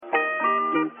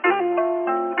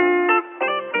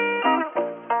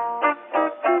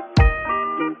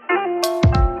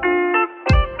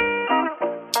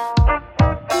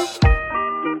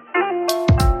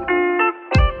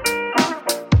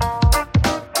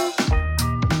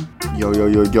Yo, yo,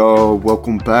 yo, yo,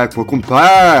 welcome back. Oh,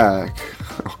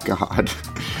 God.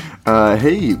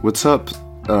 Hey, what's up,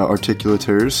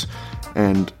 articulators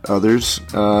and others?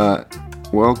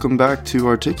 Welcome back to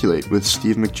Articulate with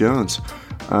Steve McJones.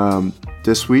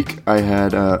 This week, I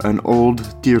had an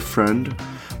old, dear friend,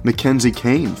 Mackenzie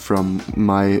Kane from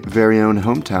my very own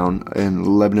hometown in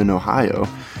Lebanon, Ohio,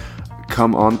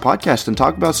 come on the podcast and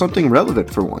talk about something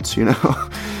relevant for once, you know?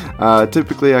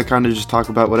 Typically, I kind of just talk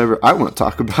about whatever I want to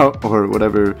talk about or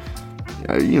whatever,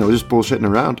 just bullshitting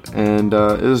around. And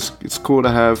it's cool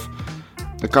to have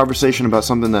a conversation about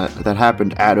something that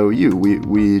happened at OU.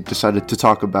 We decided to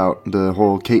talk about the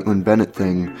whole Caitlin Bennett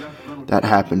thing that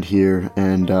happened here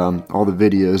and all the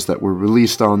videos that were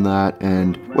released on that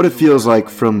and what it feels like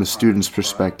from the student's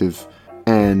perspective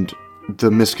and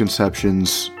the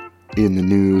misconceptions in the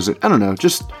news. I don't know,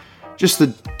 just a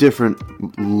different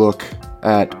look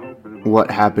at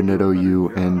what happened at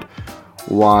OU and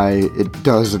why it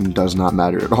does and does not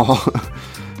matter at all.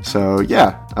 So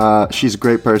yeah, she's a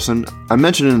great person. I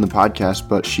mentioned it in the podcast,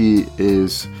 but she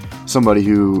is somebody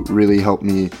who really helped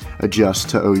me adjust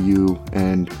to OU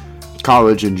and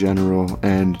college in general,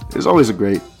 and is always a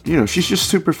great, she's just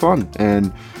super fun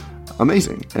and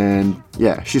amazing, and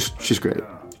yeah, she's great.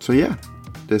 So yeah,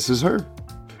 this is her.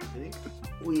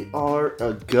 We are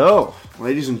a go.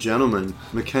 Ladies and gentlemen,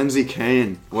 Mackenzie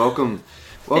Kane, welcome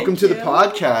to the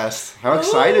podcast. How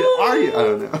excited are you? I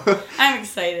don't know. I'm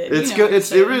excited. It's good.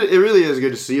 It really is good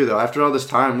to see you though. After all this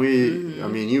time,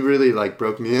 you really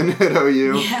broke me in at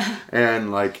OU. Yeah.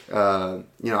 And I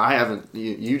haven't.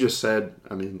 You just said.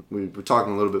 We were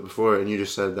talking a little bit before, and you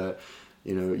just said that.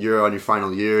 You're on your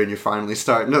final year and you're finally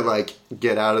starting to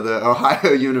get out of the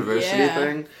Ohio University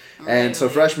thing. And so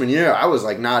freshman year, I was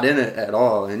not in it at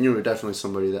all, and you were definitely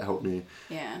somebody that helped me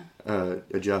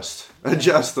adjust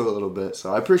a little bit.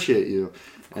 So I appreciate you,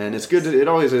 and it's good. It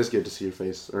always is good to see your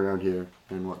face around here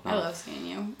and whatnot. I love seeing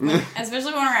you,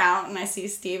 especially when we're out and I see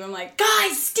Steve. I'm like,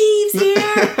 guys, Steve's here.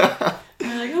 And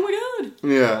they're like, oh my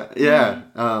god.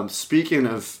 Yeah. Speaking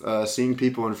of seeing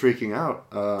people and freaking out,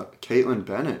 Caitlin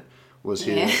Bennett was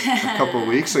here a couple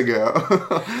weeks ago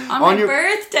on your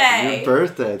birthday. On your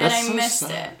birthday, that's and I so missed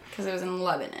sad. it because I was in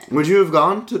Lebanon. Would you have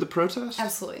gone to the protest?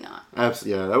 Absolutely not.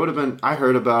 Yeah, that would have been. I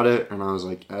heard about it and I was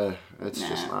like, it's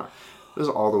just not. It was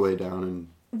all the way down and.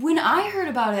 When I heard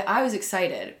about it, I was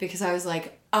excited because I was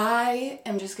like, I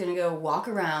am just gonna go walk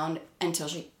around until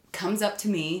she comes up to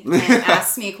me and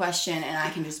asks me a question, and I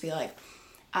can just be like,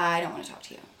 I don't want to talk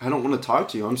to you. I don't want to talk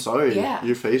to you. I'm sorry. Yeah.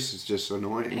 Your face is just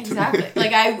annoying. Exactly.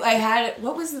 I had,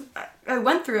 I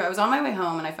went through, I was on my way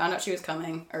home and I found out she was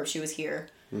coming, or she was here.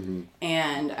 Mm-hmm.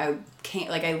 And I can't,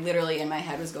 I literally in my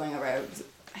head was going over,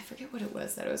 I forget what it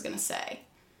was that I was going to say.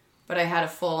 But I had a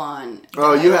full on.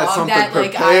 Oh, you had something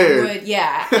prepared.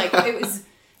 It was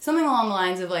something along the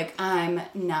lines of I'm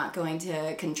not going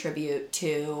to contribute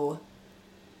to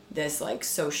this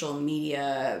social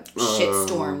media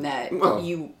shitstorm that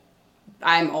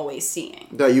I'm always seeing.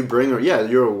 That you bring her,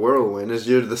 you're a whirlwind.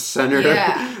 You're the center,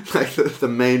 the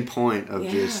main point of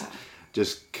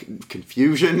just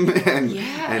confusion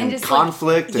and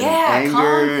conflict and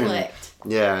anger.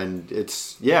 And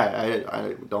it's,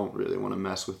 I don't really want to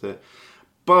mess with it.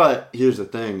 But here's the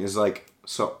thing, is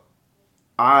so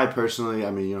I personally,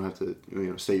 you don't have to,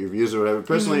 state your views or whatever.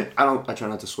 Personally, I try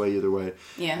not to sway either way.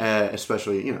 Yeah.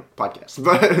 Especially, podcasts.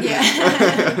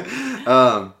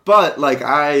 But,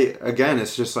 again,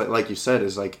 it's just like you said,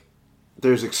 is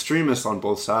there's extremists on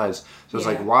both sides. So it's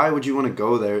why would you want to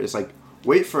go there? It's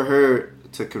wait for her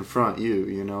to confront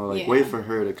you, wait for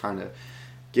her to kind of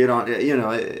get on,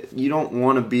 you don't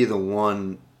want to be the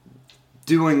one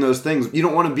doing those things. You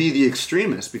don't want to be the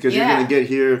extremist because you're going to get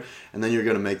here and then you're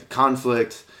going to make the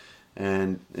conflict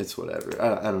and it's whatever.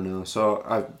 I don't know. So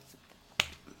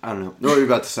I don't know. What are you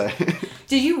about to say?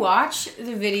 Did you watch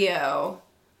the video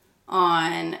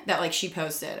on that she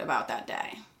posted about that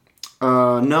day?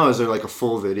 No. Is there a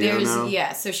full video now?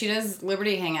 Yeah. So she does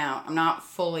Liberty Hangout. I'm not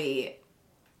fully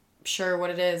sure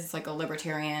what it is. It's a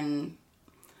libertarian.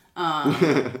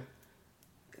 I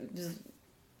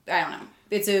don't know.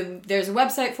 There's a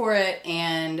website for it,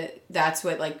 and that's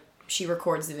what she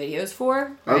records the videos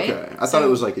for, right? Okay, I thought it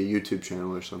was a YouTube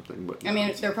channel or something, but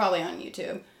no, they're probably on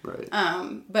YouTube, right?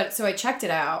 But so I checked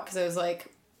it out because I was I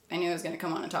knew I was going to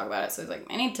come on and talk about it, so I was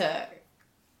I need to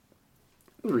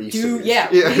research.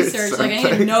 Research. I need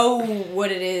to know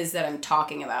what it is that I'm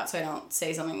talking about, so I don't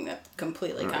say something that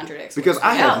completely contradicts. Because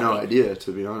I have no idea,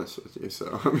 to be honest with you.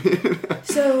 So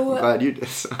so I'm glad you did.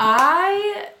 So.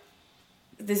 I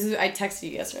texted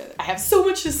you yesterday. I have so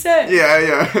much to say.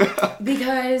 Yeah.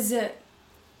 Because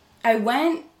I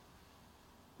went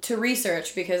to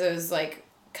research because I was like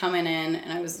coming in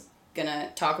and I was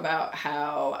gonna talk about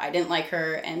how I didn't like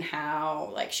her and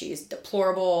how like she's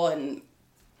deplorable and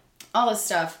all this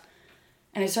stuff.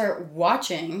 And I started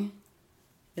watching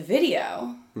the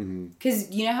video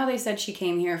because you know how they said she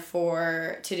came here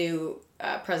to do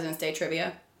President's Day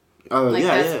trivia. Oh, like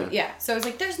yeah. So I was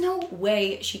like, there's no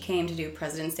way she came to do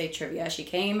President's Day trivia. She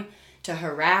came to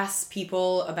harass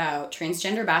people about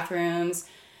transgender bathrooms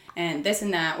and this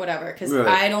and that, whatever. Because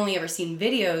I'd only ever seen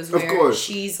videos where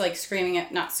she's like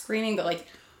not screaming, but like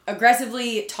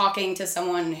aggressively talking to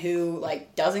someone who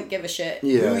like doesn't give a shit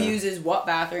who uses what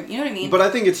bathroom. You know what I mean? But I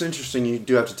think it's interesting. You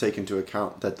do have to take into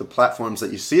account that the platforms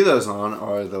that you see those on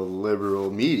are the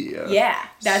liberal media. Yeah,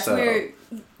 that's where.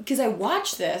 Because I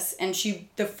watched this, and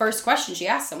the first question she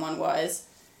asked someone was,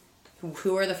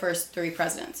 "Who are the first 3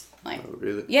 presidents?" Like, oh,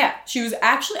 really? Yeah, she was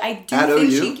actually. I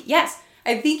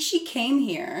think she came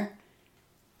here,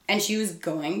 and she was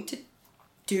going to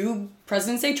do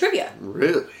President's Day trivia.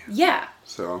 Really? Yeah.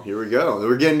 So here we go.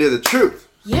 We're getting to the truth.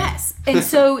 Yes, and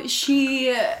so she.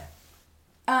 It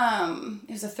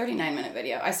was a 39-minute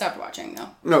video. I stopped watching though.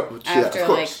 No, after of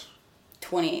course. like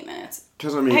 28 minutes.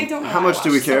 Because I mean, how much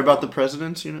do we care about the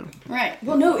presidents? You know. Right.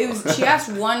 Well, no. It was she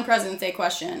asked one President's Day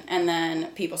question, and then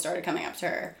people started coming up to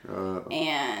her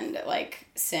and like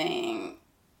saying,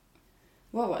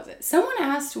 what was it? Someone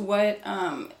asked what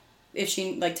if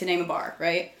she like to name a bar,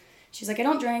 right? She's like, I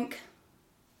don't drink,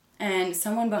 and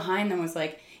someone behind them was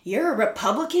like, you're a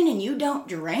Republican and you don't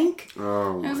drink?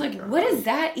 Oh, and I was like, God. What does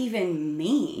that even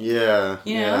mean? Yeah.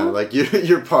 You know? Yeah, like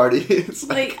your party is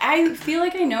like I feel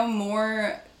like I know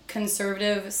more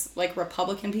conservative, like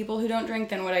Republican people who don't drink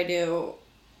than what I do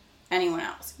anyone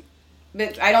else.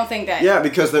 But I don't think that... Yeah,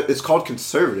 because it's called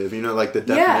conservative, you know, like the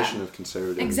definition of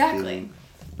conservative. Exactly.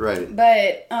 Right.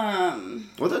 But,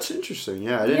 well, that's interesting.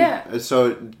 Yeah, I didn't... Yeah.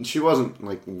 So she wasn't,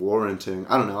 like, warranting...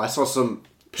 I don't know. I saw some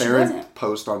parent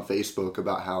post on Facebook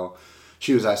about how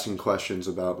she was asking questions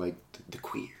about, like, the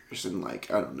queers and,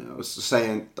 like, I don't know,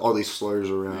 saying all these slurs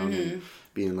around and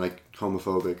being, like,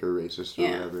 homophobic or racist or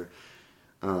whatever.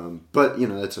 But, you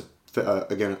know, that's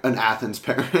again, an Athens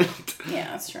parent.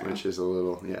 Yeah, that's true. Which is it's a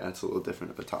little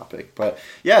different of a topic. But,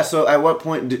 yeah, so at what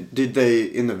point did they,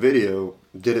 in the video,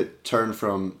 did it turn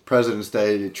from President's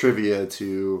Day trivia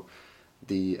to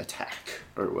the attack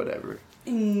or whatever?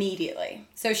 Immediately.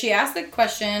 So she asked the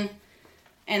question,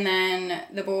 and then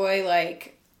the boy,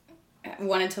 like,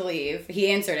 wanted to leave. He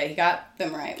answered it. He got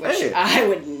them right, which I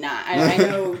would not. I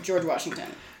know George Washington.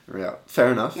 Yeah,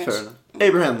 fair enough.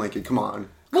 Abraham Lincoln, come on.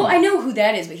 Well, I know who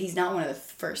that is, but he's not one of the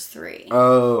first 3.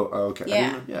 Oh, okay.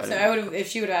 Yeah. So I would have, if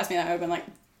she would have asked me that, I would have been like,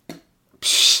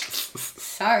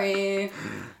 sorry,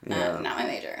 not my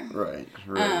major. Right.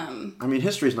 I mean,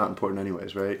 history's not important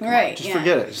anyways, right? Right. Just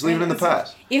forget it. Just leave it in the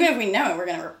past. Even if we know it, we're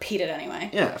gonna repeat it anyway.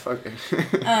 Yeah. Fuck it.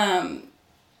 I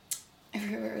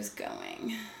forget where I was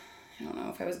going. I don't know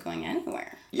if I was going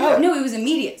anywhere. Yeah. Oh, no, it was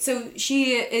immediate. So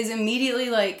she is immediately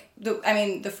like,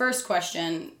 the first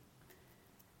question,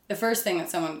 the first thing that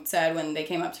someone said when they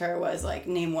came up to her was like,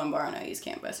 name one bar on OU's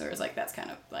campus. Or it was like, that's kind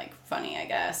of like funny, I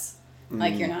guess.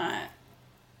 Like you're not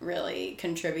really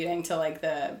contributing to like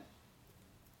the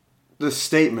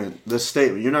statement.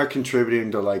 You're not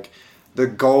contributing to like the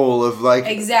goal of like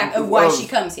of why she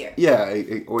comes here.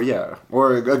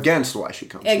 Or against why she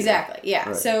comes here. Exactly. Yeah.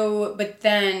 Right. So, but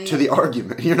then to the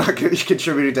argument, you're not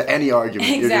contributing to any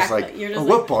argument. Exactly. You're just like,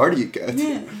 what bar do you get?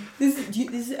 Yeah. This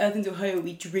is Athens, Ohio.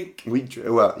 We drink.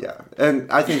 Well, yeah,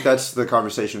 and I think that's the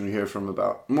conversation we hear from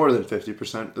about more than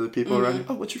 50% of the people around.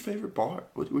 Oh, what's your favorite bar?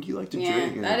 What do you like to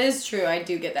drink? Yeah, that is true. I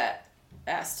do get that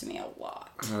asked to me a lot.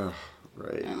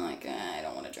 Right. I'm like, I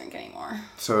don't want to drink anymore.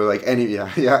 So like I don't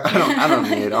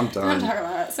need it. I'm done. I'm talking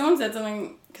about it. Someone said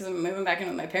something because I'm moving back in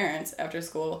with my parents after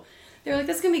school. They were like,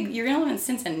 you're gonna live in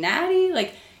Cincinnati,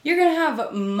 like. You're going to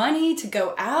have money to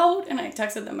go out? And I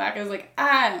texted them back. I was like,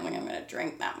 I don't think I'm going to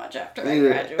drink that much after I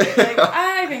graduate. Like,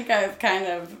 I think I've kind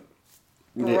of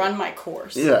run my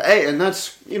course. Yeah. Hey, and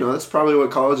that's probably what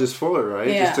college is for, right?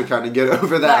 Yeah. Just to kind of get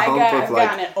over that hump of like... I've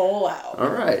gotten it all out. All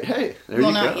right. Hey, there you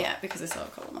go. Well, not yet, because I still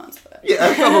have a couple months. But...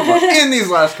 Yeah, a couple months. In these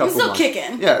last couple months. I'm still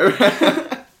kicking.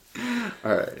 Yeah.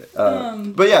 All right.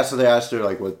 But yeah, so they asked her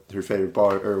like what her favorite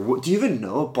bar do you even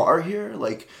know a bar here?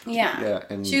 Like yeah.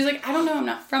 And she was like, I don't know, I'm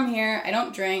not from here. I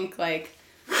don't drink, like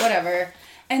whatever.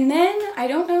 And then I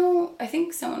don't know, I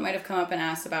think someone might have come up and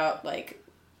asked about like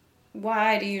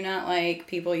why do you not like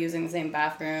people using the same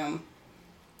bathroom?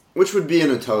 Which would be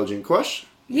an intelligent question.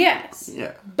 Yes.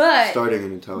 Yeah. But starting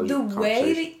an intelligent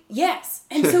conversation. Yes.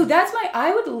 And so that's why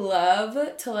I would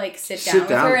love to like sit down with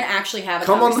her and actually have a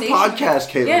conversation. Come on the podcast,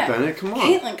 Caitlin yeah. Bennett. Come on.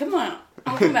 Caitlin, come on.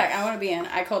 I'll come back. I want to be in.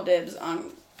 I call dibs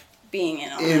on being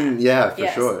in on that. Yeah, for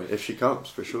sure. If she comes,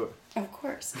 for sure. Of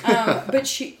course. But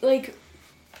she, like...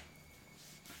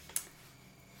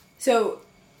 So,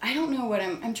 I don't know what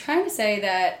I'm trying to say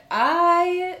that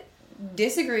I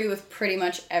disagree with pretty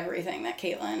much everything that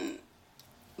Caitlyn,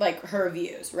 like, her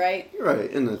views, right? You're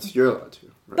right, and you're allowed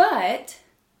to. Right. But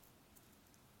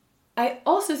I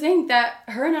also think that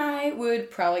her and I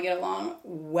would probably get along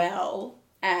well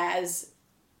as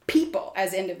people,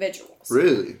 as individuals.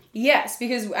 Really? Yes,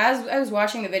 because as I was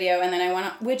watching the video, and then I went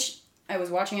on, which I was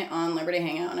watching it on Liberty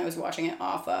Hangout, and I was watching it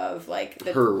off of, like,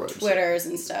 the Twitters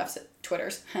and stuff. So,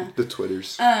 Twitters. The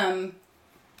Twitters.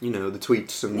 You know, the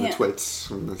tweets and the twits.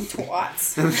 And the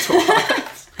twats. And the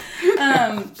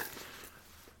twats.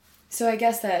 So I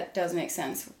guess that does make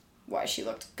sense why she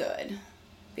looked good.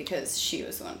 Because she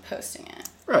was the one posting it.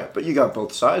 Right, but you got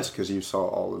both sides because you saw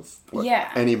all of what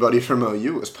anybody from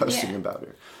OU was posting about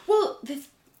her. Well,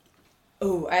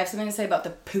 I have something to say about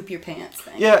the poop your pants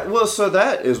thing. Yeah, well, so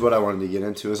that is what I wanted to get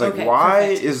into. Is like, why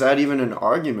is that even an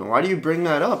argument? Why do you bring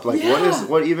that up? Like,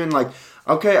 what even, like,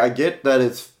 okay, I get that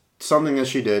it's something that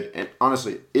she did, and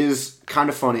honestly, is kind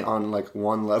of funny on, like,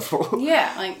 one level.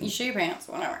 Yeah, like, you shit your pants,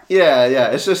 whatever.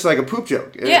 Yeah, it's just like a poop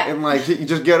joke. Yeah. And, like, you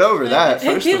just get over that,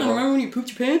 hey, first Caitlyn, of all. remember when you pooped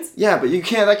your pants? Yeah, but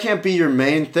that can't be your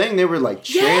main thing. They were, like,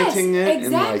 chanting it.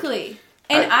 Exactly.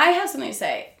 And I have something to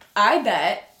say. I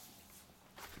bet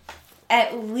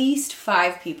at least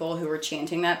 5 people who were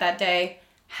chanting that day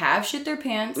have shit their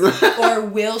pants or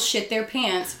will shit their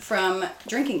pants from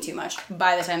drinking too much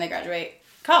by the time they graduate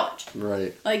college.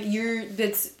 Right. Like,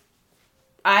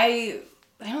 I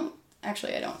don't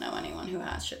know anyone who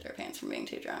has shit their pants from being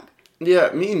too drunk.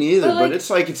 Yeah, me neither, but it's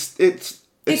like, it's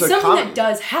something that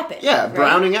does happen. Yeah, right?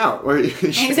 Browning out. Where you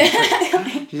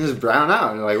just brown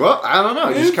out. You're like, well, I don't know.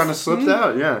 It just kind of slipped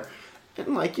out, yeah.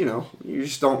 And, like, you know, you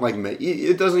just don't, like, make...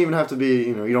 It doesn't even have to be,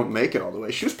 you know, you don't make it all the way.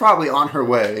 She was probably on her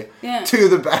way to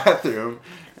the bathroom,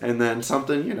 and then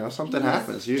something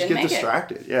happens. You just get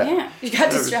distracted. Yeah, you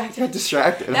got distracted. You got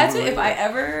distracted. That's it. If I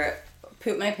ever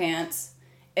poop my pants,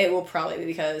 it will probably be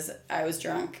because I was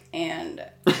drunk and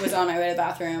was on my way to the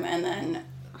bathroom and then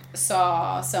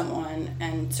saw someone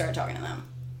and started talking to them.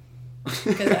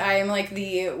 Because I am, like,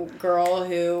 the girl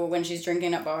who, when she's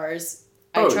drinking at bars...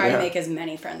 I try to make as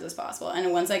many friends as possible.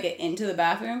 And once I get into the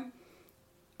bathroom,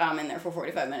 I'm in there for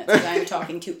 45 minutes because I'm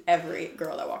talking to every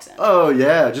girl that walks in. Oh,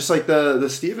 yeah. Just like the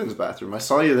Stevens bathroom. I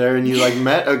saw you there and you, like,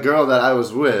 met a girl that I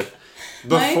was with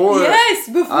before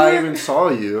I even saw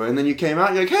you. And then you came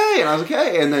out, you're like, hey. And I was like,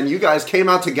 hey. And then you guys came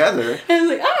out together. And I was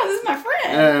like, oh, this is my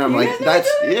friend. And I'm like,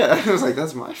 I was like,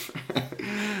 that's my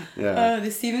friend. Yeah.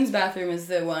 The Stevens bathroom is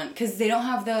the one. Because they don't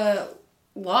have the...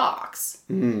 locks.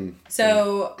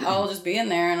 So I'll just be in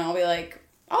there and I'll be like,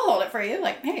 I'll hold it for you.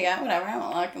 Like, hey, yeah, whatever. I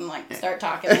won't look and, like, start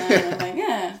talking to them. And I'm like,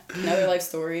 yeah, another life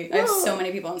story. I have so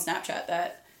many people on Snapchat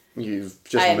that you've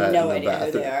just I have met no in the idea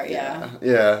bathroom. who they are.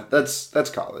 Yeah. That's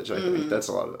college. I think that's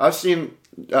a lot of. I've seen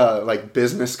like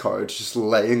business cards just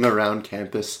laying around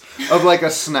campus of, like, a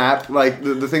snap, like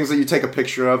the things that you take a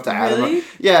picture of to add. Really?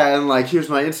 Yeah, and, like, here's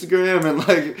my Instagram and,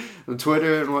 like,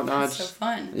 Twitter and whatnot. It's so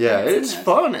fun. Yeah, it's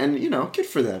fun, and, you know, good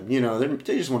for them. You know,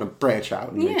 they just want to branch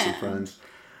out and make some friends.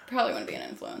 Probably want to be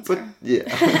an influencer. But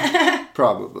yeah,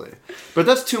 probably. But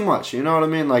that's too much. You know what I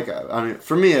mean? Like, I mean,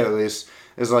 for me at least,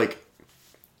 is like,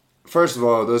 first of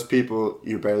all, those people,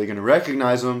 you're barely going to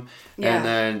recognize them, and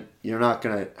then you're not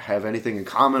going to have anything in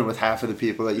common with half of the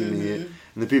people that you meet,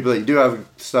 and the people that you do have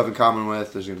stuff in common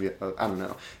with, there's going to be, I don't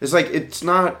know. It's like, it's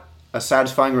not a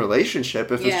satisfying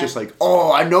relationship if it's just like,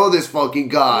 oh, I know this fucking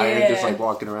guy, and just, like,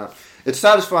 walking around. It's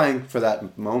satisfying for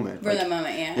that moment. For that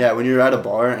moment, yeah. Yeah, when you're at a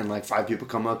bar and, like, 5 people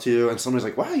come up to you and somebody's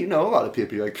like, wow, you know a lot of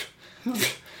people. You're like...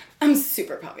 I'm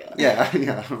super popular. Yeah,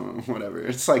 whatever.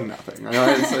 It's like nothing. I know,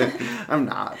 it's like, I'm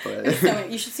not, but...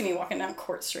 You should see me walking down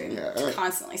Court Street,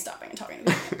 constantly stopping and talking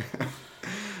to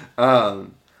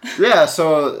people. Yeah,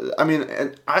 so, I mean,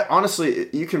 I honestly,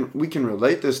 we can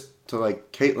relate this to,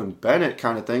 like, Caitlyn Bennett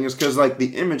kind of thing, is because, like,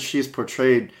 the image she's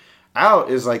portrayed out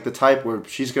is, like, the type where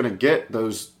she's going to get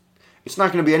those... It's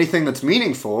not going to be anything that's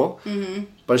meaningful,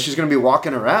 but she's going to be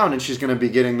walking around and she's going to be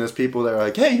getting those people that are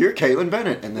like, hey, you're Caitlyn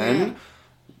Bennett, and then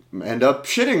end up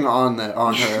shitting on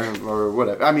her or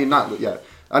whatever. I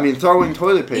mean, throwing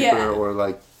toilet paper or,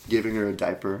 like, giving her a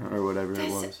diaper or whatever it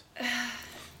was.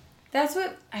 That's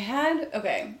what I had.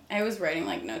 Okay, I was writing,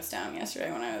 like, notes down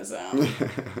yesterday when I was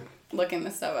looking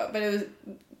this stuff up, but it was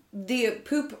the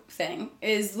poop thing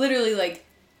is literally like,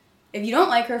 if you don't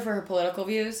like her for her political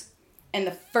views, and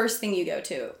the first thing you go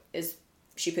to is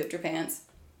she pooped her pants,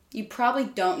 you probably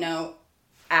don't know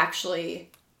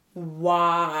actually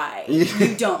why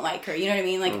you don't like her. You know what I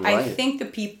mean? Like, Right. I think the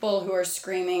people who are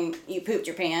screaming, "You pooped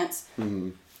your pants,"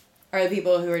 are the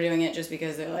people who are doing it just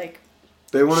because they're like,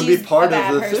 they want to she's be part a of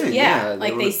bad the person. thing. Yeah,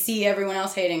 They they see everyone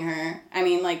else hating her. I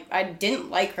mean, like, I didn't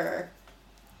like her.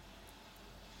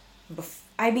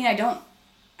 I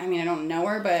don't know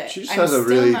her, but she just I'm has a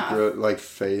still really not.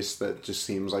 face that just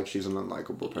seems like she's an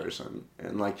unlikable person,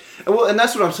 and and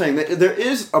that's what I'm saying. There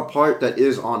is a part that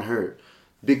is on her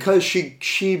because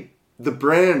she the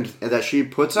brand that she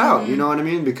puts out. You know what I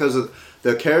mean? Because of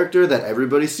the character that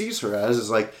everybody sees her as is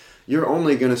like. You're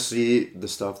only gonna see the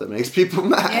stuff that makes people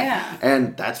mad,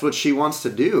 and that's what she wants to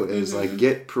do is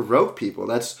provoke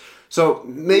people. So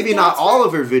maybe not all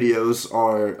of her videos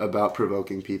are about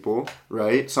provoking people,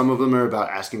 right? Some of them are about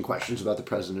asking questions about the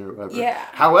president or whatever. Yeah.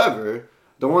 However,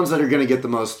 the ones that are gonna get the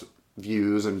most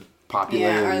views and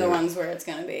popularity are the ones where it's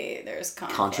gonna be there's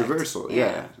conflict. Controversial.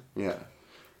 Yeah.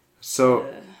 So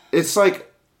it's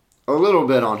like a little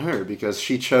bit on her because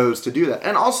she chose to do that,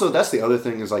 and also that's the other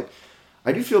thing is like.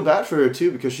 I do feel bad for her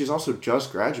too because she's also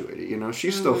just graduated. You know,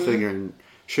 she's still figuring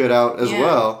shit out as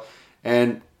well.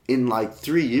 And in like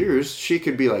 3 years, she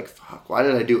could be like, "Fuck, why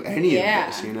did I do any of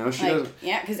this?" You know, she doesn't.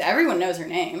 Yeah, because everyone knows her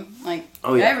name. Like,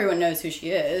 yeah. everyone knows who she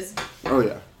is. Oh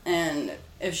yeah. And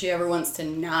if she ever wants to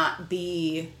not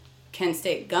be Kent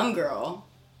State Gun Girl,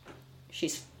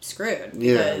 she's screwed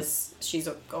because she's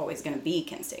always going to be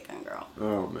Kent State Gun Girl.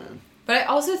 Oh man. But I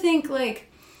also think like.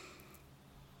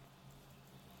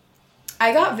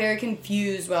 I got very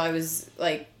confused while I was,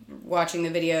 like, watching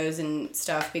the videos and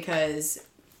stuff because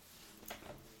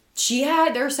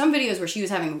there were some videos where she was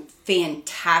having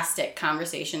fantastic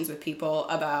conversations with people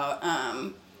about,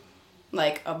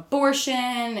 like, abortion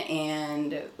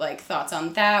and, like, thoughts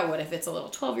on that. What if it's a little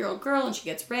 12-year-old girl and she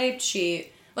gets raped?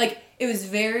 It was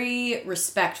very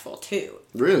respectful, too.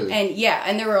 Really?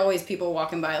 And there were always people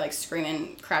walking by, like,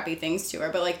 screaming crappy things to her,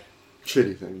 but, like,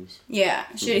 shitty things. Yeah,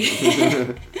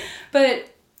 shitty. But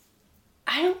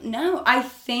I don't know. I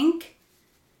think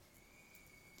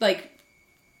like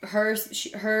her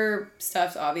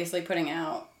stuff's obviously putting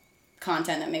out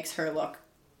content that makes her look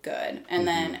good, and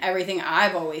then everything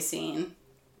I've always seen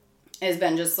has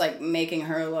been just like making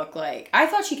her look like. I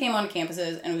thought she came onto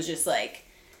campuses and was just like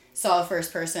saw the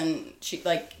first person. She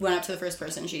like went up to the first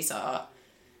person she saw,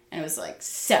 and it was like,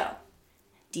 "So,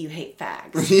 do you hate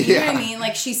fags?" You know what I mean?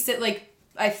 Like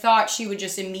I thought she would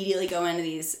just immediately go into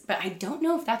these, but I don't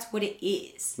know if that's what it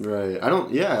is. Right. I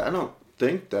don't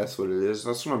think that's what it is.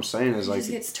 That's what I'm saying is it like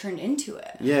just gets turned into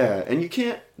it. Yeah, and you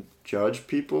can't judge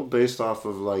people based off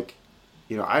of like,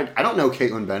 you know, I don't know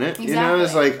Caitlin Bennett. Exactly. You know,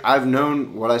 it's like I've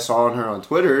known what I saw on her on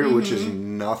Twitter, which is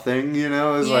nothing. You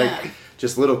know, it's like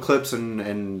just little clips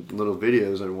and little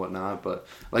videos and whatnot. But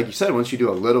like you said, once you do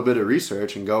a little bit of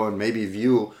research and go and maybe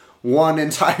view one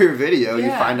entire video, you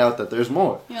find out that there's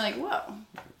more. You're like, whoa.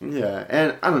 Yeah,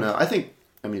 and I don't know.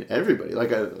 I mean, everybody.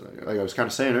 Like I was kind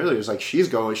of saying earlier, it's like she's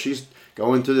going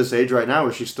through this age right now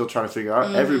where she's still trying to figure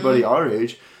out. Everybody our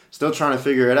age still trying to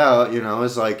figure it out. You know,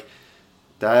 it's like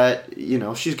that. You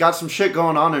know, she's got some shit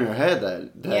going on in her head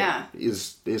that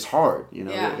is hard. You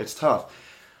know, it's tough.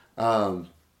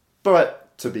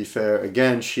 But to be fair,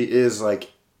 again, she is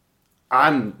like.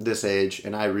 I'm this age,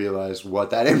 and I realize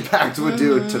what that impact would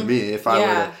do to me if I were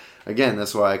to... Again,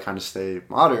 that's why I kind of stay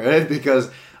moderate,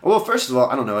 because... Well, first of all,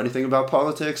 I don't know anything about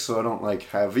politics, so I don't, like,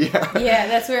 have... Yeah,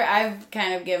 that's where I've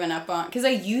kind of given up on... Because I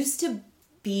used to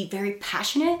be very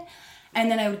passionate, and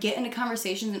then I would get into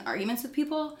conversations and arguments with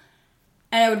people,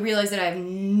 and I would realize that I have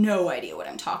no idea what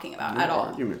I'm talking about at all.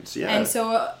 Arguments, yeah. And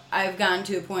so I've gotten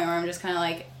to a point where I'm just kind of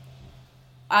like...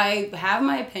 I have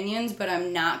my opinions, but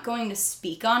I'm not going to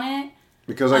speak on it...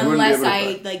 Because I wouldn't be able to...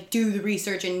 Unless I, like, do the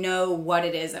research and know what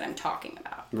it is that I'm talking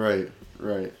about. Right.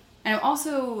 And I'm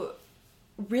also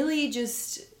really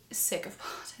just sick of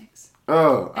politics.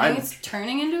 Oh, I think it's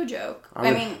turning into a joke.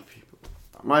 I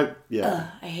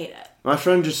hate it. My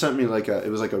friend just sent me it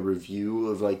was like a review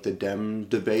of like the Dem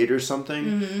debate or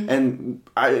something, and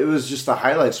it was just the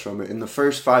highlights from it. In the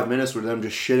first 5 minutes were them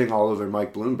just shitting all over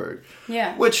Mike Bloomberg.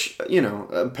 Yeah. Which, you know,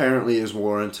 apparently is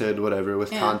warranted, whatever, with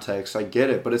context. I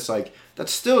get it, but it's like,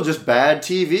 that's still just bad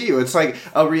TV. It's like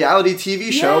a reality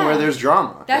TV show where there's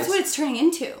drama. That's what it's turning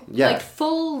into. Yeah. Like,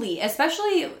 fully.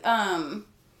 Especially,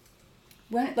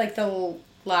 when, like, the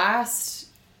last...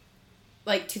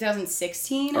 like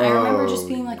 2016, I remember just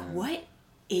being like, "What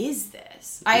is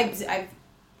this?" I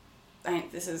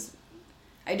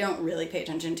don't really pay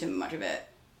attention to much of it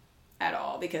at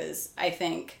all because I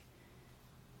think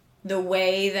the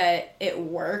way that it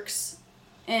works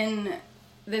in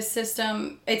this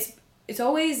system, it's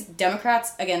always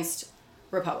Democrats against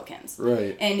Republicans.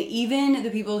 Right. And even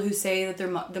the people who say that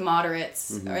they're the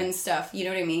moderates and stuff, you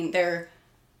know what I mean? They're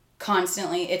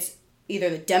constantly, it's either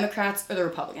the Democrats or the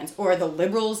Republicans, or the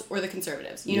liberals or the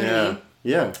conservatives. You know what I mean?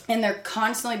 Yeah. And they're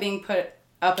constantly being put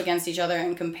up against each other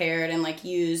and compared and like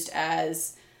used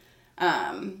as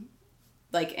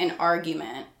like an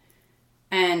argument.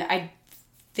 And I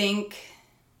think,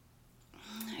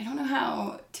 I don't know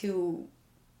how to,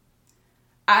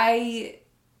 I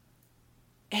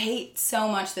hate so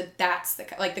much that that's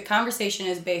the conversation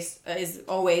is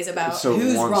always about So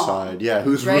who's one wrong. side, yeah,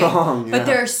 who's right? wrong. Yeah. But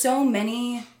there are so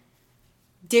many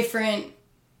different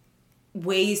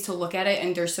ways to look at it,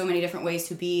 and there's so many different ways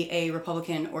to be a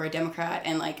Republican or a Democrat,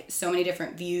 and like so many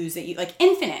different views that you like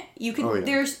infinite. You can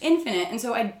there's infinite, and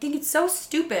so I think it's so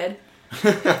stupid.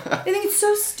 I think it's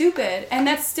so stupid, and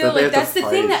that's still like that's the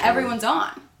thing that everyone's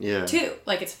on. Yeah. Too,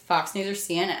 like it's Fox News or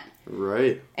CNN.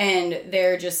 Right. And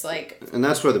they're just like... And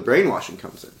that's where the brainwashing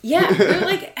comes in. Yeah, they're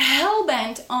like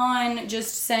hell-bent on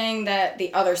just saying that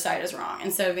the other side is wrong,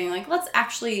 instead of being like, let's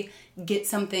actually get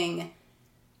something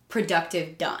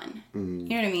productive done. You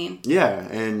know what I mean? Yeah,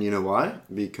 and you know why?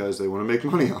 Because they want to make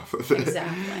money off of it.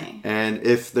 Exactly. And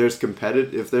if there's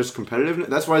competitiveness,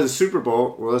 that's why the Super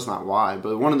Bowl, well, that's not why,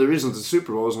 but one of the reasons the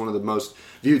Super Bowl is one of the most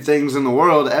viewed things in the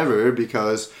world ever,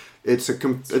 because it's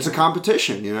a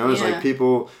competition, you know? It's like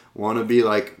people want to be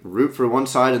like root for one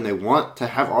side, and they want to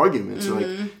have arguments.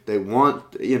 Like they want,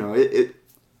 you know,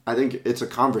 I think it's a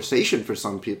conversation for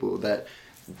some people that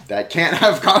can't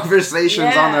have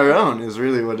conversations on their own is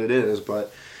really what it is.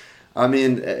 But I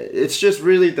mean, it's just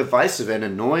really divisive and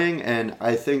annoying. And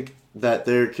I think that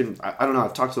I don't know,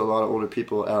 I've talked to a lot of older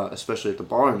people, especially at the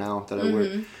bar now that I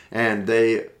work, and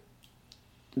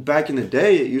back in the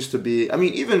day, it used to be, I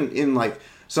mean, even in like,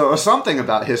 so something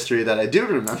about history that I do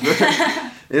remember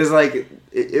is like,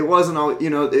 it wasn't all, you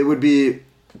know, it would be,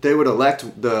 they would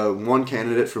elect the one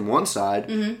candidate from one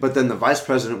side, but then the vice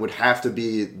president would have to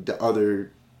be the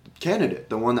other candidate,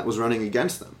 the one that was running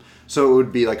against them. So it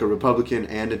would be like a Republican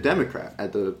and a Democrat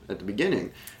at the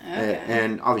beginning. Okay.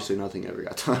 And obviously nothing ever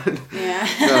got done.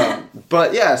 Yeah.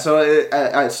 But yeah, so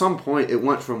at some point it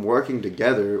went from working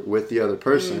together with the other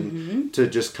person to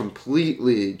just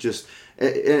completely just...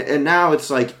 And now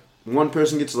it's like one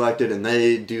person gets elected and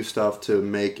they do stuff to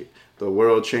make the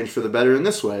world change for the better in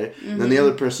this way. And then the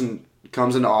other person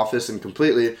comes into office and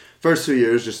completely, first 2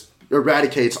 years, just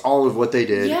eradicates all of what they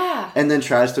did. Yeah. And then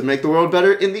tries to make the world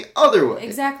better in the other way.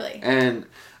 Exactly. And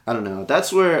I don't know.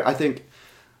 That's where I think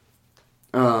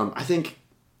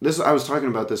this, I was talking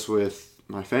about this with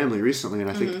my family recently,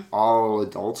 and I think all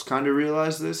adults kind of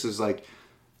realize this, is like,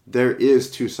 there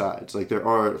is two sides. Like, there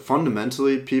are,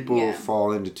 fundamentally, people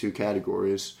fall into two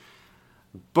categories.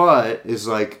 But is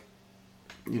like,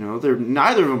 you know,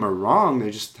 neither of them are wrong. They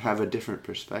just have a different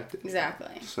perspective.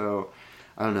 Exactly. So,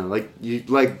 I don't know. Like, you,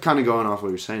 like, kind of going off what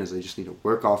you're saying is they just need to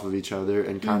work off of each other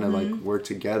and kind of, like, work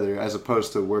together as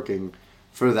opposed to working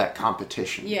for that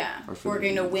competition. Yeah.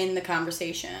 Working to win the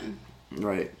conversation.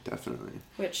 Right, definitely.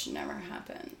 Which never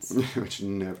happens. Which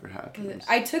never happens.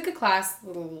 I took a class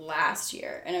last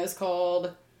year, and it was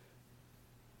called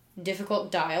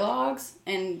Difficult Dialogues.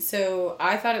 And so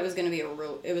I thought it was going to be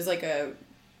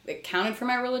it counted for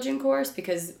my religion course,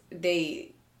 because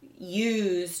they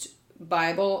used the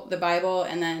Bible,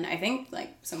 and then I think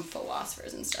like some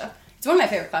philosophers and stuff. It's one of my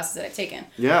favorite classes that I've taken.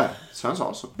 Yeah, sounds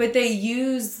awesome. But they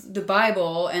use the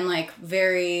Bible and like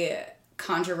very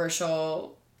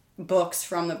controversial books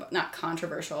from not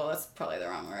controversial, that's probably the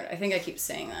wrong word. I think I keep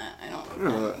saying that. I don't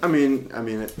know. I mean,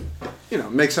 it, you know,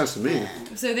 makes sense to me. Yeah.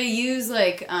 So they use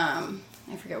like, I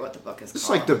forget what the book is it's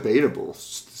called. It's like debatable,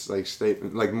 like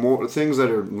statement, like more things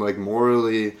that are like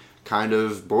morally kind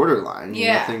of borderline. You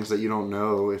know, things that you don't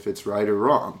know if it's right or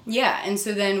wrong. Yeah, and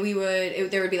so then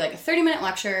there would be like a 30-minute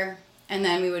lecture, and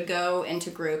then we would go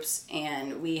into groups,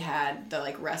 and we had the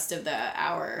like rest of the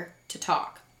hour to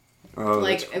talk. Oh,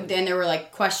 like, cool. Then there were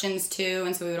like questions too,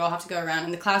 and so we would all have to go around,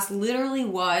 and the class literally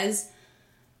was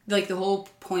like, the whole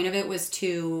point of it was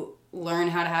to learn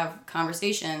how to have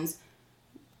conversations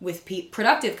with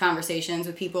productive conversations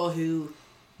with people who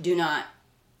do not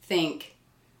think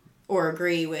or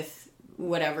agree with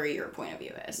whatever your point of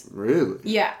view is. Really?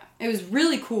 Yeah. It was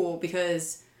really cool,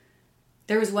 because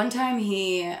there was one time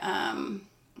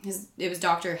it was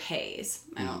Dr. Hayes.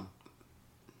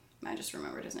 I just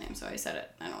remembered his name, so I said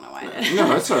it. I don't know why I did. No,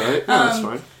 that's all right. No, that's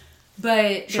fine.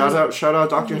 But shout out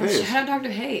Dr. Hayes. Shout out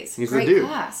Dr. Hayes. He's great the dude.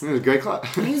 Class. He was a great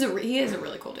class. He is a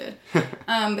really cool dude.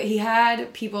 But he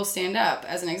had people stand up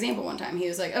as an example one time. He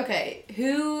was like, okay,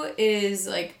 who is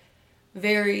like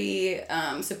very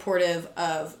supportive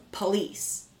of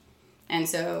police? And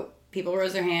so people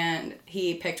rose their hand.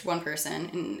 He picked one person,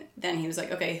 and then he was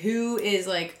like, okay, who is,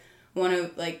 like, one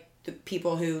of, like, the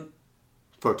people who...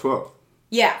 Fuck 12.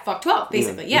 Yeah, fuck 12,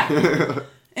 basically, yeah.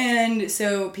 And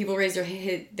so people raised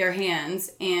their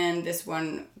hands, and this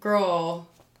one girl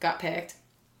got picked.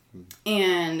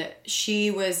 And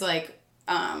she was, like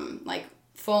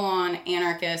full-on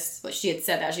anarchist. Like, she had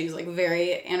said that. She was, like,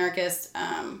 very anarchist.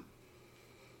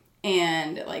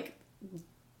 And, like,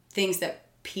 thinks that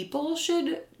people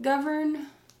should govern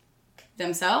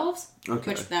themselves.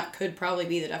 Okay. Which that could probably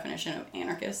be the definition of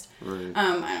anarchist. Right.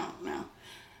 I don't know.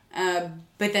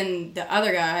 But then the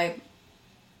other guy,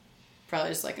 probably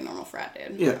just like a normal frat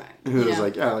dude. Yeah. Right. Who was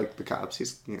like, yeah, like the cops.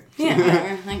 Yeah,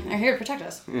 whatever. Like, they're here to protect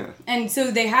us. Yeah. And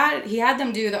so he had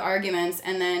them do the arguments,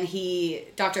 and then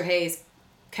Dr. Hayes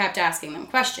kept asking them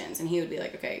questions, and he would be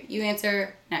like, okay, you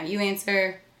answer, now you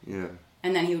answer. Yeah.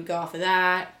 And then he would go off of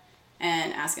that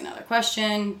and ask another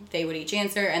question. They would each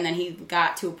answer, and then he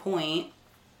got to a point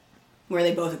where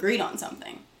they both agreed on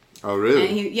something. Oh, really?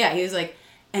 And he was like,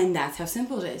 and that's how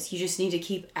simple it is. You just need to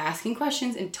keep asking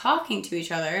questions and talking to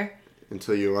each other.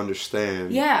 Until you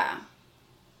understand. Yeah.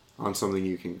 On something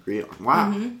you can agree on.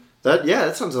 Wow. Mm-hmm.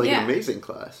 That sounds like an amazing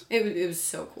class. It was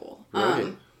so cool.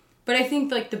 Right. But I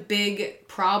think, like, the big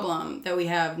problem that we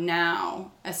have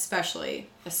now, especially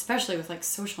with, like,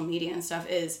 social media and stuff,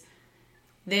 is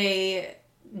they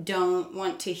don't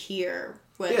want to hear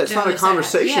what... Yeah, it's not a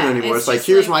conversation anymore. It's like,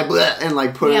 here's my bleh, and,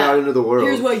 like, put it out into the world.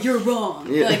 Here's what you're wrong.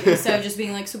 Yeah. Like, instead of just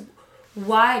being like, so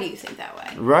why do you think that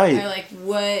way? Right. Or, like,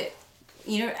 what...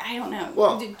 You know, I don't know.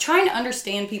 Well, trying to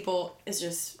understand people is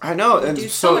just... I know, and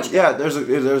so much yeah, there's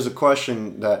a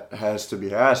question that has to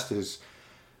be asked is,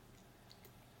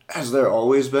 has there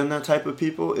always been that type of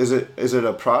people? Is it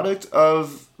a product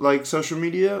of, like, social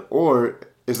media, or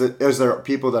is there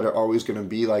people that are always going to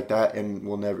be like that and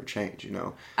will never change, you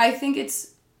know? I think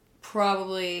it's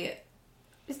probably...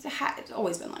 It's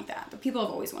always been like that, but people have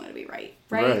always wanted to be right?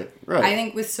 Right. I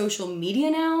think with social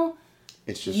media now...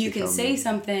 It's just you can say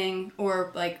something,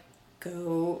 or, like,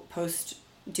 do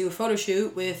a photo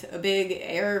shoot with a big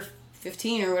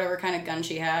AR-15 or whatever kind of gun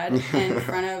she had in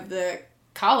front of the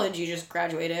college you just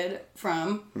graduated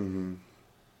from. Mm-hmm.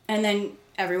 And then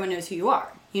everyone knows who you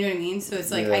are. You know what I mean? So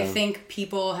it's like, I think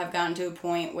people have gotten to a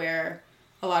point where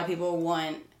a lot of people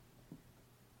want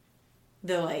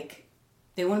they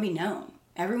want to be known.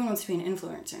 Everyone wants to be an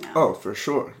influencer now. Oh, for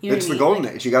sure. You know it's what I the mean?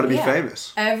 golden age. You got to be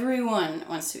famous. Everyone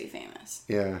wants to be famous.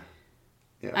 Yeah.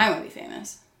 I want to be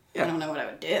famous. Yeah. I don't know what I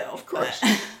would do. Of course.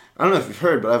 I don't know if you've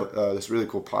heard, but I have this really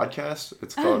cool podcast.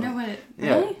 It's called... I don't know what it...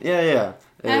 Really? Yeah.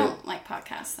 I don't like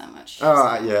podcasts that much.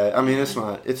 Yeah. I mean, it's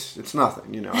not... It's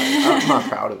nothing, you know. I'm not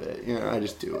proud of it. You know, I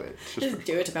just do it. Just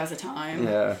do it to pass the time.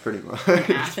 Yeah, pretty much.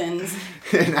 In Athens.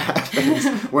 In Athens.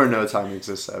 Where no time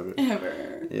exists ever.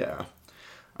 Ever. Yeah.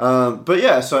 But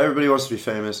yeah, so everybody wants to be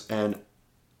famous, and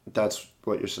that's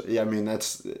what you're saying. Yeah, I mean,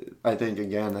 that's... I think,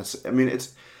 again, that's... I mean,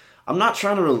 it's... I'm not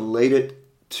trying to relate it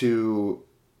to...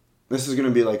 This is going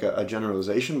to be like a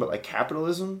generalization, but like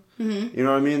capitalism. Mm-hmm. You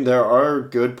know what I mean? There are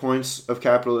good points of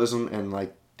capitalism, and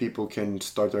like people can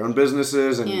start their own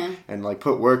businesses and like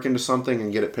put work into something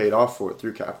and get it paid off for it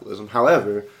through capitalism.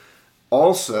 However,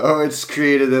 also it's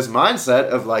created this mindset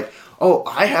of like, oh,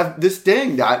 I have this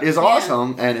thing that is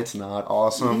awesome, and it's not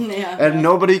awesome. And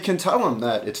nobody can tell them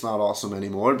that it's not awesome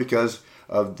anymore because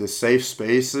of the safe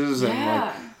spaces and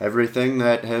like everything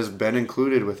that has been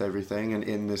included with everything. And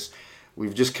in this,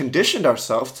 we've just conditioned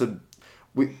ourselves to,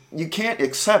 you can't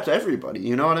accept everybody.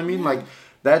 You know what I mean? Like,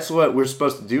 that's what we're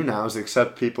supposed to do now, is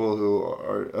accept people who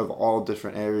are of all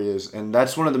different areas. And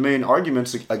that's one of the main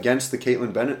arguments against the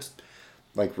Caitlyn Bennett,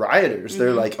 like, rioters. Mm-hmm.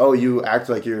 They're like, oh, you act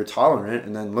like you're tolerant,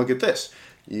 and then look at this.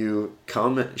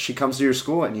 She comes to your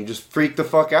school and you just freak the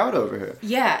fuck out over her.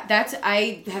 Yeah,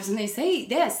 I have something to say.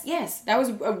 Yes. That was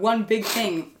one big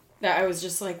thing that I was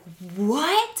just like,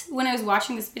 what? When I was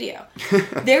watching this video.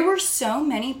 There were so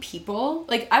many people.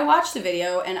 Like, I watched the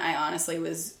video and I honestly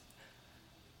was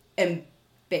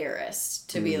embarrassed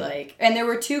to be like... And there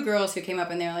were two girls who came up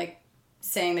and they were like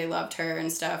saying they loved her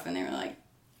and stuff. And they were like,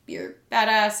 you're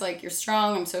badass. Like, you're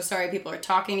strong. I'm so sorry people are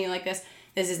talking to you like this.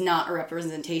 This is not a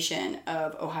representation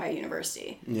of Ohio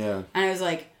University. Yeah. And I was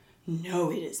like,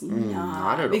 no, it is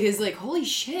not. Because, like, holy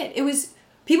shit. It was...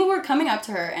 People were coming up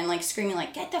to her and, like, screaming,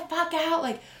 like, get the fuck out.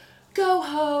 Like, go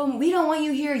home. We don't want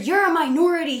you here. You're a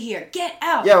minority here. Get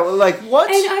out. Yeah, well, like,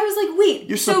 what? And I was like,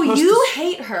 wait. So you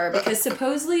hate her because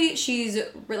supposedly she's,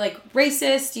 like,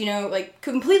 racist, you know, like,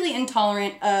 completely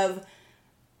intolerant of,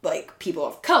 like, people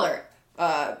of color,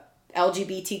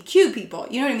 LGBTQ people.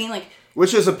 You know what I mean? Like,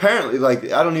 Which is apparently,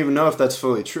 like, I don't even know if that's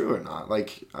fully true or not.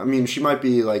 Like, I mean, she might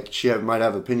be, like, might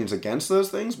have opinions against those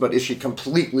things, but is she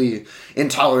completely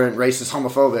intolerant, racist,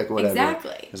 homophobic, whatever?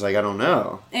 Exactly. It's like, I don't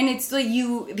know. And it's like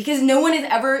because no one has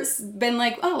ever been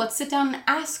like, oh, let's sit down and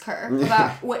ask her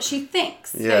about what she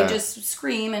thinks. Yeah. They just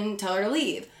scream and tell her to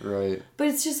leave. Right. But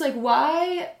it's just like,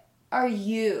 why are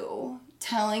you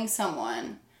telling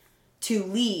someone to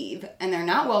leave and they're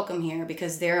not welcome here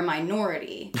because they're a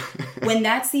minority when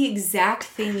that's the exact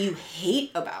thing you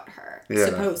hate about her,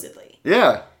 supposedly.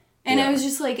 Yeah. And I was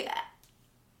just like,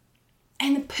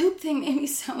 and the poop thing made me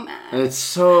so mad. And it's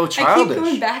so childish. I keep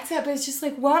going back to that, but it's just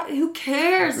like, what? Who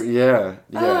cares? Yeah.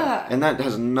 And that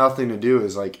has nothing to do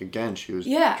with, like, again, she was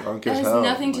drunk as hell. It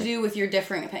has nothing to do with your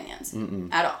differing opinions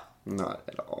at all. Not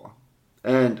at all.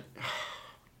 And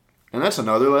that's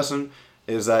another lesson.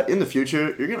 Is that in the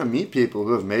future, you're going to meet people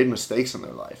who have made mistakes in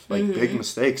their life, like big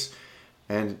mistakes.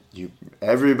 And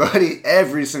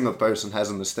every single person has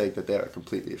a mistake that they are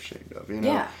completely ashamed of, you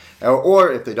know? Yeah.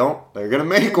 Or if they don't, they're going to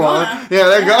make one.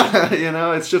 They're gonna, you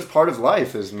know? It's just part of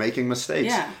life is making mistakes.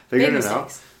 Yeah. Figuring it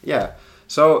out. Yeah.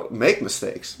 So make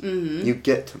mistakes. You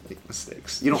get to make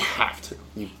mistakes. You don't have to.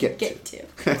 You get to.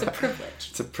 It's a privilege.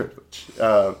 It's a privilege.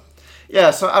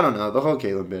 Yeah, so I don't know. The whole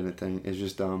Caleb Bennett thing is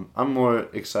just dumb. I'm more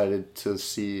excited to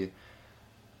see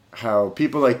how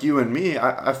people like you and me,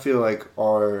 I feel like,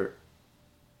 are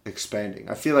expanding.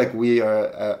 I feel like we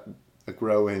are a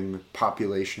growing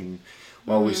population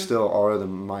while we still are the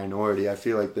minority. I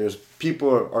feel like there's people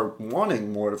are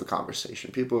wanting more of a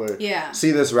conversation. People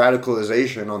see this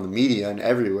radicalization on the media and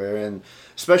everywhere, and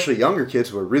especially younger kids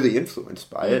who are really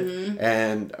influenced by it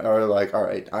and are like, all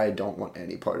right, I don't want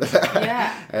any part of that.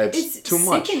 Yeah. it's too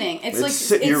much. Sickening.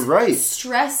 It's you're right.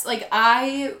 Stress. Like,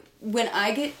 when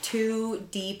I get too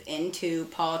deep into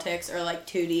politics or, like,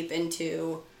 too deep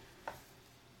into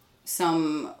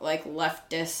some, like,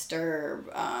 leftist or,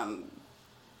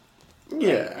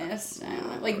 rightist, I don't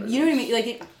know. Like, you know what I mean?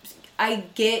 Like, I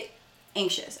get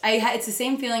anxious. It's the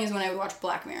same feeling as when I would watch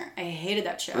Black Mirror. I hated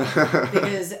that show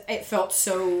because it felt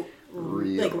so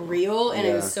real, and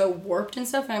it was so warped and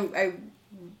stuff. And I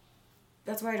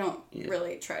that's why I don't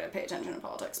really try to pay attention to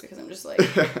politics, because I'm just like,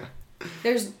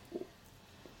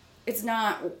 it's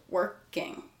not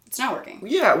working. It's not working.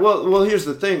 Yeah. Well, here's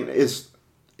the thing: is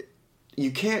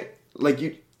you can't like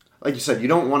you said, you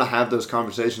don't want to have those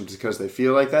conversations because they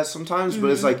feel like that sometimes.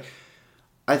 But it's like,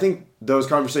 I think those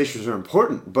conversations are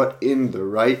important, but in the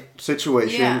right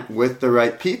situation with the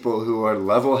right people who are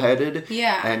level-headed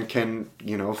and can,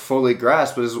 fully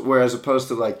grasp it. Whereas opposed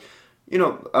to, like,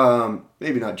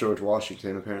 maybe not George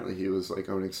Washington. Apparently he was, like,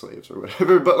 owning slaves or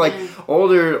whatever. But, like,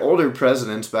 older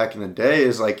presidents back in the day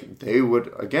is, like, they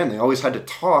always had to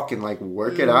talk and, like,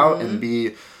 work it out and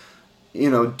be,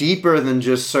 deeper than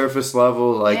just surface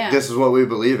level, like, this is what we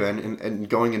believe in, and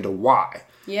going into why.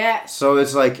 Yeah. So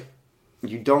it's like,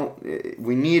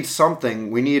 we need something,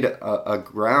 we need a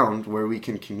ground where we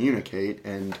can communicate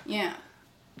and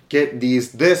get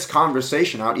this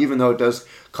conversation out, even though it does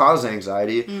cause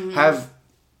anxiety, have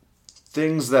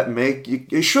things that make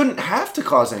you shouldn't have to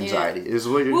cause anxiety, is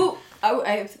what you're... Well,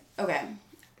 okay.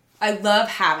 I love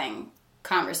having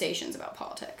conversations about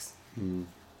politics.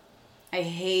 I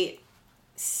hate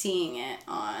seeing it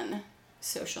on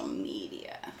social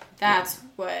media. That's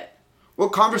what... Well,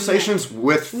 conversations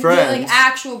with friends. Like,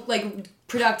 actual, like,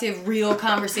 productive, real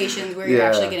conversations where you're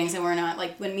actually getting somewhere, not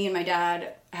like when me and my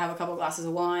dad have a couple glasses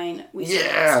of wine, we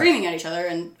start screaming at each other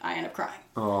and I end up crying.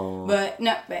 Oh. But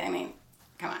I mean,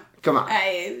 come on.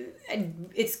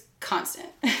 It's constant.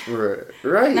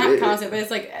 Right. Not constant, but it's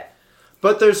like...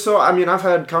 But I've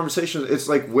had conversations, it's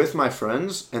like with my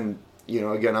friends, and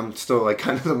again, I'm still, like,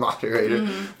 kind of the moderator,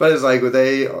 but it's like,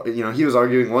 he was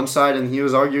arguing one side and he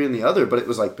was arguing the other, but it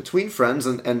was, like, between friends,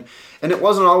 and it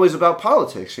wasn't always about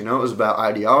politics, it was about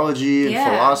ideology and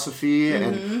philosophy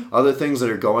and other things that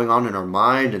are going on in our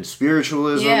mind, and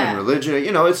spiritualism and religion,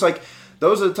 it's like,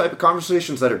 those are the type of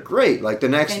conversations that are great. Like, the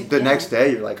next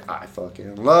day, you're like, I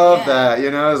fucking love that,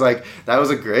 it's like, that was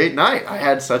a great night. I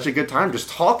had such a good time just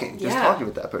talking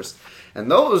with that person. And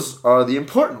those are the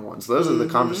important ones. Those are the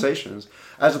conversations.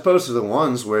 As opposed to the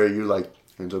ones where you, like,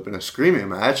 ends up in a screaming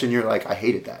match and you're like, I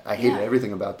hated that. I hated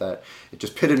everything about that. It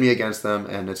just pitted me against them,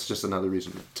 and it's just another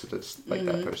reason to dislike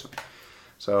that person.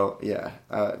 So, yeah.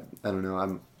 I don't know.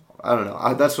 I don't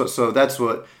know. That's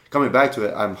what, coming back to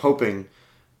it, I'm hoping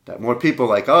that more people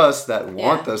like us that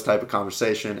want those type of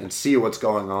conversation and see what's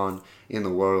going on in the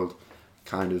world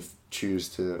kind of choose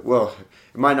to, well,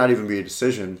 it might not even be a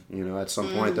decision, at some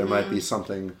point there might be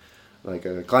something like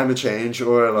a climate change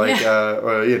or like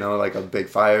or you know, like a big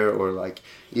fire or like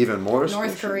even more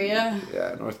North Korea.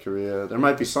 Yeah, North Korea. There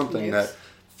might be something Nukes. that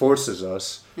forces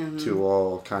us to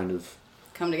all kind of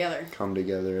Come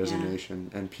together as a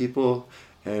nation, and people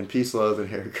and peace, love, and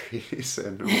hair grease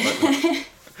and whatnot.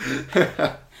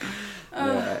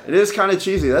 Yeah, it is kind of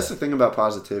cheesy. That's the thing about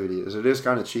positivity, is it is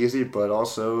kind of cheesy, but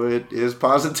also it is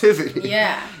positivity.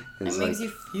 Yeah, it makes you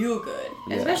feel good,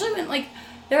 especially when like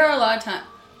there are a lot of times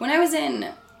when I was in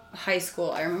high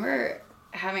school. I remember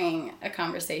having a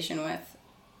conversation with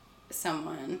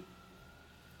someone,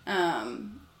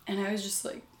 and I was just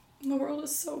like, the world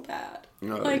is so bad.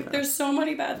 Oh, there's so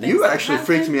many bad things. You actually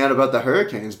freaked me out about the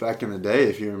hurricanes back in the day,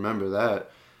 if you remember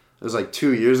that. It was like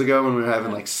 2 years ago when we were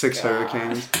having like 6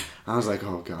 hurricanes. I was like,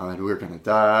 oh God, we're going to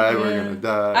die. We're going to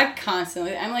die.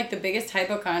 I'm like the biggest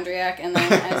hypochondriac. And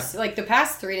then as like the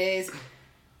past 3 days, the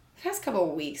past couple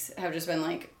of weeks have just been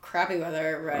like crappy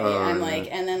weather, right? I'm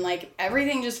like, and then like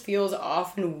everything just feels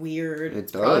off and weird.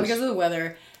 It does. Probably because of the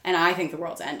weather. And I think the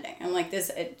world's ending. I'm like,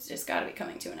 it's just got to be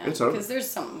coming to an end. Because there's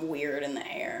something weird in the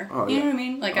air. Oh, you know what I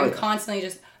mean? Like, I'm constantly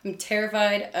I'm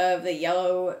terrified of the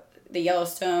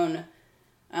Yellowstone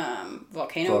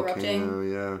volcano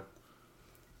erupting. Yeah.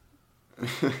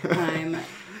 I'm...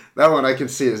 That one I can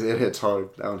see it hits hard.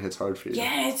 That one hits hard for you.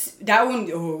 Yeah, it's... That one...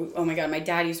 Oh my God. My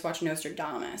dad used to watch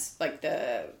Nostradamus. Like,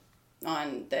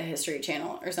 on the History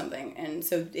Channel or something. And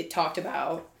so it talked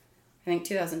about, I think,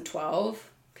 2012...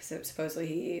 Because supposedly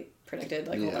he predicted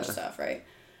like a whole bunch of stuff, right?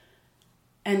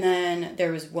 And then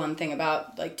there was one thing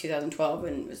about like 2012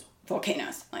 and it was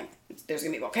volcanoes. Like there's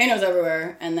gonna be volcanoes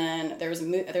everywhere. And then there's a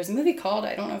movie called,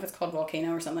 I don't know if it's called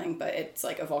Volcano or something, but it's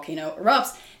like a volcano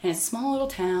erupts and it's a small little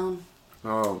town.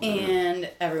 Oh. Man. And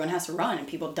everyone has to run and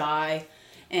people die.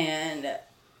 And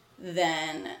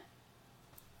then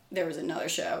there was another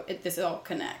show. This all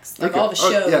connects. Like all the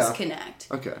shows connect.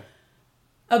 Okay.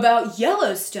 About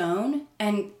Yellowstone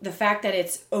and the fact that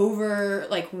it's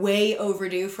way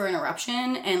overdue for an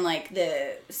eruption and like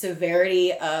the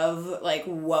severity of like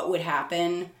what would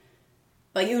happen.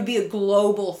 Like it would be a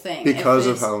global thing. Because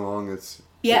of how long it's...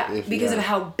 Because of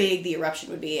how big the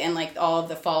eruption would be and like all of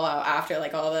the fallout after,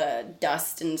 like all the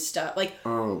dust and stuff. Like,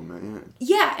 oh man.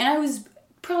 Yeah, and I was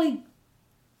probably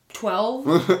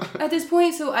 12 at this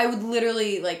point, so I would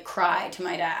literally like cry to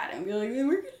my dad and be like,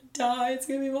 we're gonna die, it's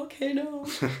gonna be a volcano.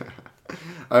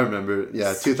 I remember,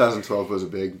 2012 was a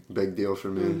big deal for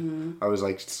me. Mm-hmm. I was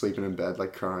like sleeping in bed,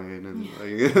 like crying and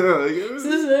like, Is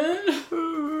this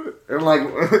it? And like,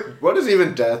 what is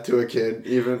even death to a kid?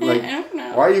 Even like, I don't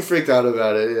know. Why are you freaked out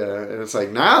about it? Yeah, and it's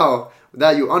like now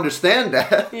that you understand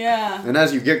that, and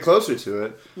as you get closer to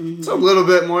it, it's a little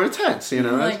bit more intense, you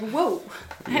know. Like, whoa,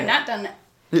 I have not done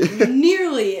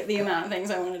nearly the amount of things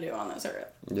I want to do on this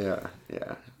earth. Yeah.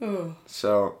 Ooh.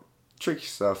 So tricky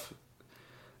stuff.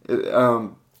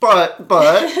 But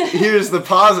here's the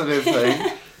positive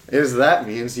thing. Is that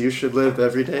means you should live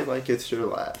every day like it's your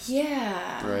last.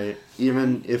 Yeah. Right?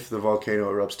 Even if the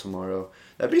volcano erupts tomorrow.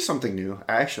 That'd be something new,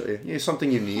 actually.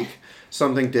 Something unique.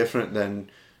 Something different than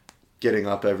getting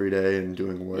up every day and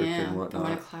doing work and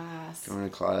whatnot. Going to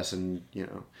class and,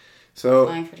 So,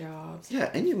 applying for jobs. Yeah,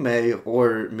 and you may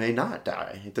or may not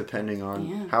die, depending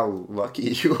on how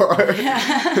lucky you are.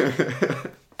 Yeah.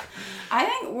 I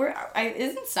think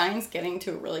isn't science getting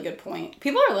to a really good point?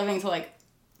 People are living to like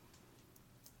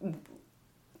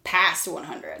past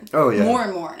 100. Oh yeah. More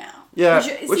and more now. Yeah,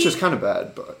 which is kind of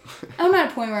bad, but I'm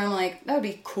at a point where I'm like, that would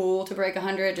be cool to break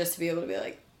 100 just to be able to be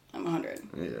like, I'm 100.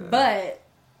 Yeah. But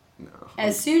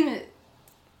as soon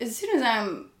as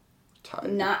I'm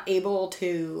not able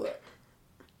to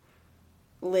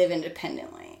live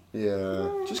independently.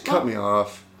 Yeah, just cut me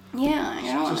off. Yeah, I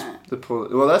don't want to pull.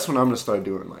 Well, that's when I'm gonna start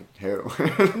doing like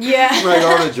heroin. Yeah, like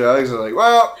all the drugs are like,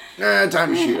 well,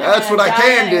 time to shoot. That's what I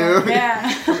can do. Yeah,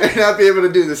 I may not be able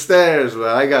to do the stairs,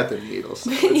 but I got the needles.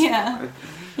 So yeah.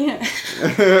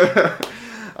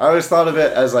 I always thought of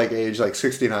it as like age like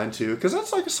 69 too, because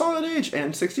that's like a solid age,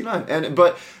 and 69,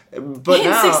 but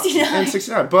now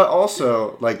 69, but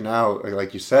also like now,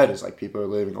 like you said, is like people are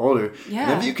living older.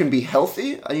 Yeah, and if you can be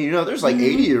healthy, there's like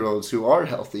 80-year-olds who are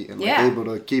healthy and like able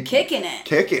to keep kicking it,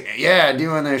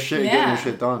 doing their shit, getting their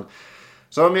shit done.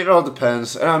 So it all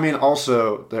depends, and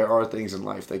also there are things in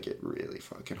life that get really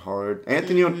fucking hard.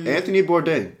 Anthony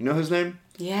Bourdain, you know his name?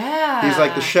 Yeah. He's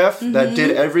like the chef that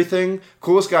did everything.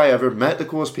 Coolest guy ever. Met the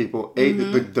coolest people. Ate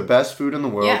the best food in the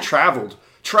world. Yeah. Traveled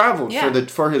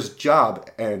for his job,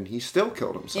 and he still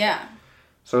killed himself. Yeah.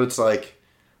 So it's like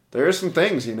there are some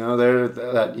things, there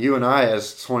that you and I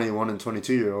as 21 and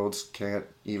 22-year-olds can't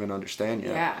even understand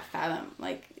yet. Yeah, fathom.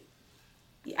 Like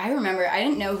I remember I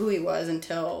didn't know who he was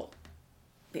until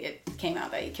it came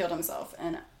out that he killed himself,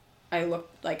 and I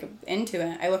looked into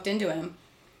him,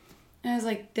 and I was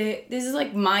like, this is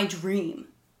like my dream,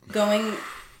 going,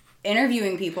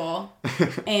 interviewing people,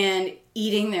 and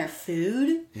eating their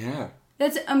food. Yeah.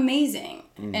 That's amazing.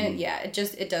 Mm-hmm. And yeah, it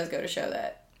does go to show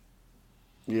that.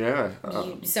 Yeah.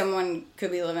 Someone could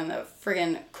be living the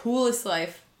friggin' coolest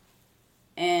life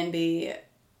and be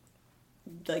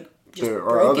like just there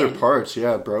broken. are other parts,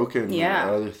 broken. Yeah.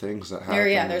 Or other things that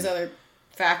happen. There's other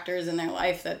factors in their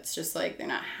life that's just like they're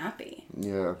not happy.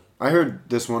 Yeah. I heard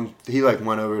this one, he like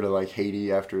went over to like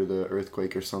Haiti after the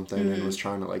earthquake or something and was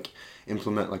trying to like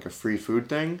implement like a free food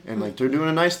thing, and like they're doing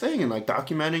a nice thing and like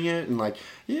documenting it and like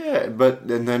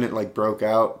and then it like broke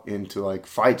out into like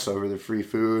fights over the free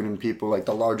food, and people like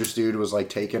the largest dude was like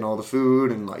taking all the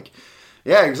food and like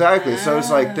exactly. So it's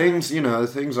like things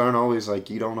aren't always like,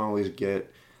 you don't always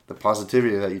get the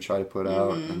positivity that you try to put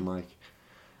out, and like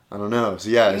I don't know. So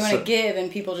you want to give and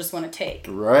people just want to take.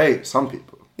 Right. Some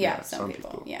people. Yeah, some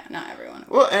people. Yeah, not everyone.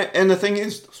 Well, and the thing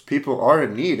is, those people are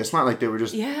in need. It's not like they were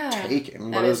just taken.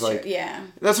 That is like,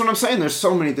 that's what I'm saying. There's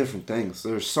so many different things.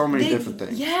 There's so many different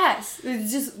things. Yes.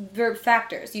 It's just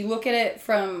factors. You look at it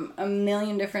from a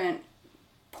million different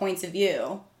points of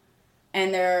view,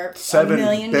 and there are 7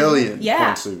 billion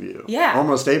points of view. Yeah.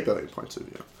 Almost 8 billion points of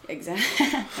view. Exactly.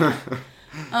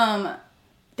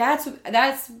 That's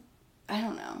I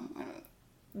don't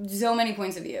know. So many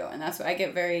points of view, and that's why I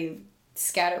get very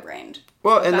scatterbrained.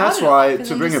 Well, and that's why,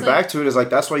 to bring it back to it, is like,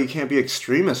 that's why you can't be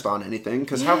extremist on anything,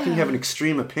 because how can you have an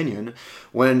extreme opinion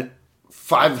when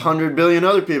 500 billion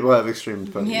other people have extreme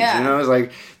opinions? Yeah. You know, it's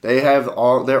like,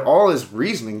 they're all is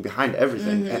reasoning behind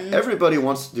everything, and everybody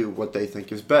wants to do what they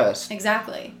think is best.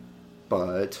 Exactly.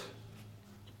 But.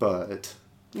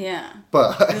 Yeah.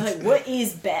 But. You're like, what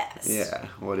is best? Yeah,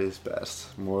 what is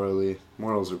best?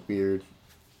 Morals are weird.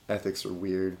 Ethics are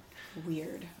weird.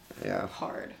 Weird. Yeah.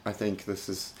 Hard. I think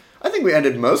we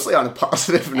ended mostly on a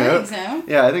positive note. I think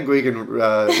so. Yeah, I think we can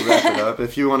wrap it up.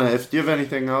 If you have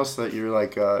anything else that you're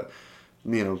like,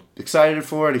 excited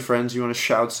for, any friends you want to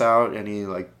shout out, any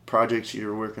like projects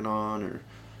you're working on, or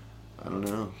I don't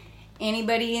know.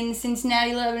 Anybody in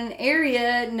Cincinnati, Lebanon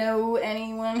area know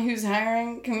anyone who's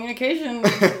hiring communication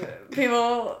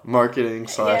people? Marketing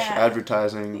 /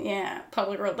 advertising. Yeah,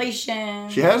 public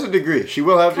relations. She has a degree. She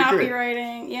will have a degree.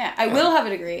 Copywriting. Yeah, I will have a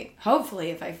degree.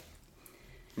 Hopefully, if I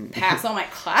pass all my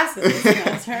classes this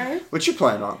semester. What you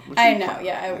plan on? I know.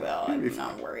 Yeah, I will. I'm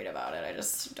not worried about it. I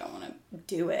just don't want to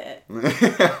do it.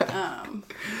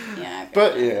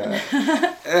 But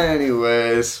yeah.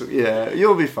 Anyways,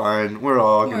 you'll be fine. We're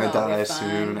all gonna die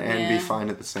soon and be fine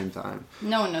at the same time.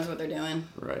 No one knows what they're doing.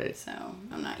 Right. So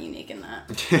I'm not unique in that.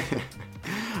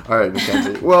 All right,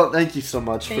 Mackenzie. Well, thank you so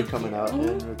much for coming out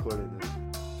and recording this.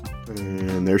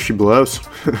 And there she blows.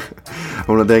 I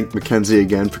want to thank Mackenzie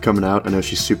again for coming out. I know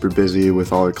she's super busy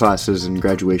with all her classes and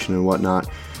graduation and whatnot.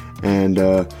 And,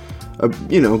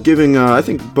 giving, I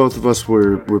think both of us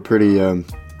were pretty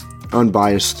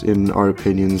unbiased in our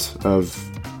opinions of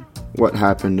what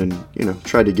happened, and,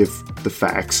 tried to give the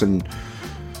facts, and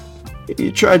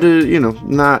you tried to,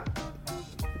 not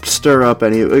stir up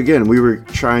any. Again, we were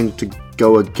trying to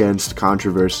go against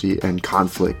controversy and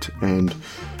conflict and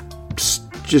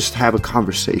just have a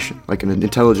conversation, like an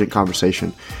intelligent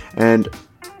conversation. And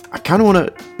I kind of want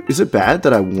to, is it bad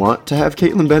that I want to have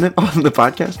Kaitlin Bennett on the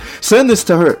podcast? Send this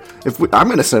to her. I'm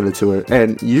going to send it to her,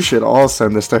 and you should all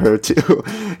send this to her too.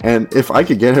 And if I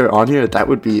could get her on here, that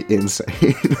would be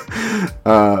insane.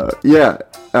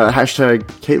 Hashtag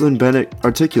Kaitlin Bennett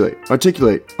articulate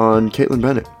on Kaitlin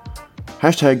Bennett.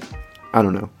 Hashtag, I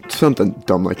don't know, something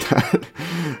dumb like that.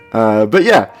 But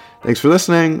yeah, thanks for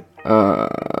listening.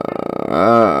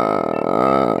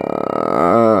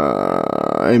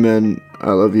 Amen.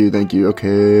 I love you. Thank you.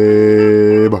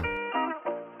 Okay. Bye.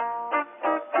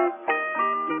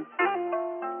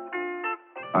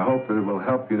 I hope that it will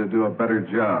help you to do a better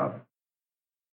job.